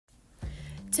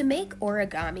To make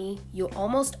origami, you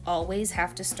almost always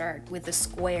have to start with a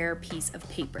square piece of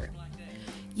paper.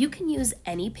 You can use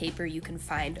any paper you can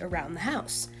find around the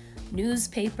house.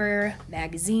 Newspaper,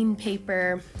 magazine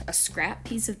paper, a scrap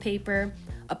piece of paper.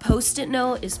 A Post-it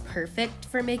note is perfect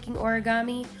for making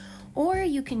origami, or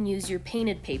you can use your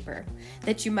painted paper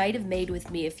that you might have made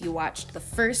with me if you watched the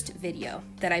first video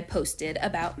that I posted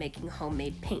about making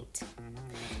homemade paint.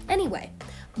 Anyway,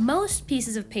 most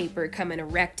pieces of paper come in a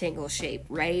rectangle shape,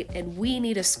 right? And we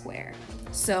need a square.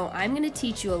 So I'm going to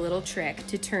teach you a little trick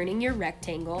to turning your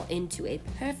rectangle into a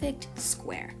perfect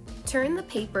square. Turn the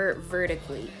paper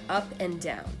vertically, up and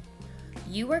down.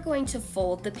 You are going to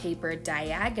fold the paper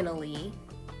diagonally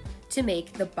to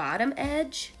make the bottom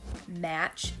edge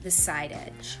match the side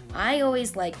edge. I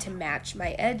always like to match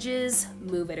my edges,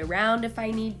 move it around if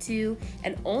I need to,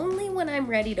 and only when I'm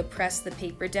ready to press the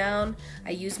paper down,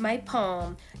 I use my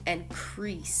palm and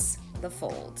crease the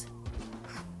fold.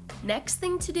 Next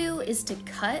thing to do is to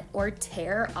cut or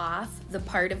tear off the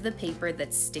part of the paper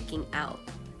that's sticking out,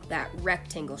 that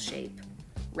rectangle shape,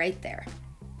 right there.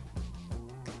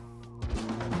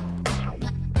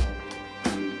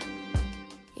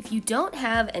 If you don't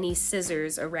have any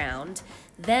scissors around,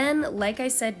 then like I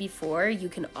said before, you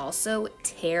can also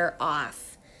tear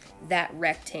off that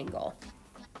rectangle.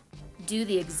 Do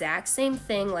the exact same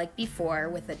thing like before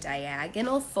with a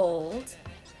diagonal fold,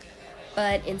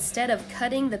 but instead of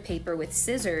cutting the paper with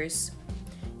scissors,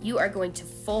 you are going to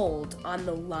fold on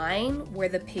the line where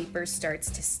the paper starts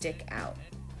to stick out.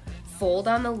 Fold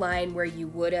on the line where you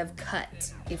would have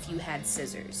cut if you had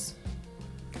scissors.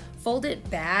 Fold it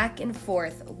back and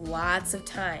forth lots of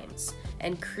times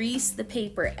and crease the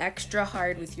paper extra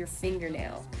hard with your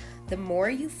fingernail. The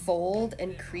more you fold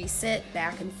and crease it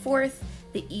back and forth,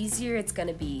 the easier it's going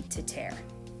to be to tear.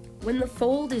 When the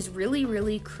fold is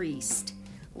really creased,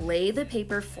 lay the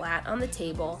paper flat on the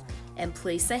table and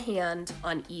place a hand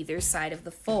on either side of the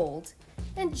fold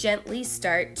and gently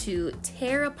start to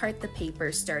tear apart the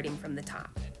paper starting from the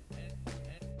top.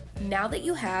 Now that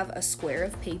you have a square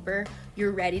of paper,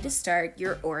 you're ready to start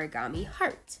your origami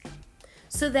heart.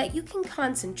 So that you can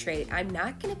concentrate, I'm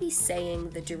not going to be saying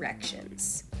the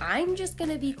directions. I'm just going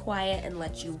to be quiet and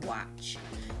let you watch.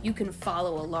 You can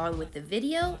follow along with the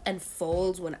video and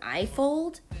fold when I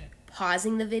fold,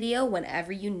 pausing the video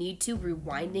whenever you need to,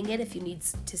 rewinding it if you need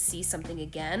to see something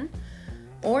again,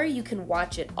 or you can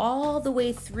watch it all the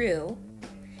way through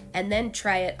and then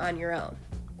try it on your own,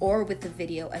 or with the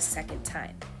video a second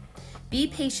time. Be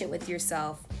patient with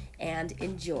yourself and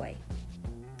enjoy.